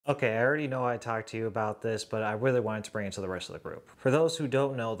Okay, I already know I talked to you about this, but I really wanted to bring it to the rest of the group. For those who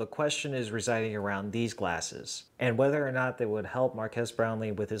don't know, the question is residing around these glasses, and whether or not they would help Marques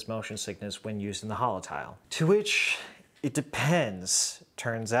Brownlee with his motion sickness when using the holotile. To which, it depends.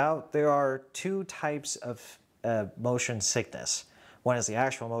 Turns out there are two types of motion sickness. One is the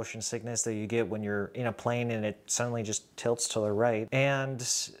actual motion sickness that you get when you're in a plane and it suddenly just tilts to the right, and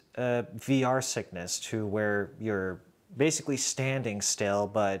VR sickness, to where you're basically standing still,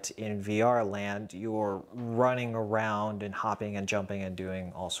 but in VR land, you're running around and hopping and jumping and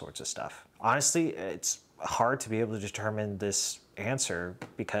doing all sorts of stuff. Honestly, it's hard to be able to determine this answer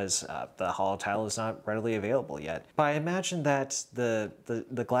because the holotile is not readily available yet. But I imagine that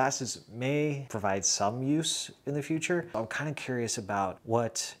the glasses may provide some use in the future. I'm kind of curious about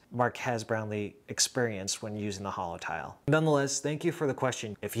what Marques Brownlee experienced when using the holotile. Nonetheless, thank you for the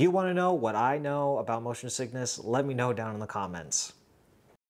question. If you want to know what I know about motion sickness, let me know down in the comments.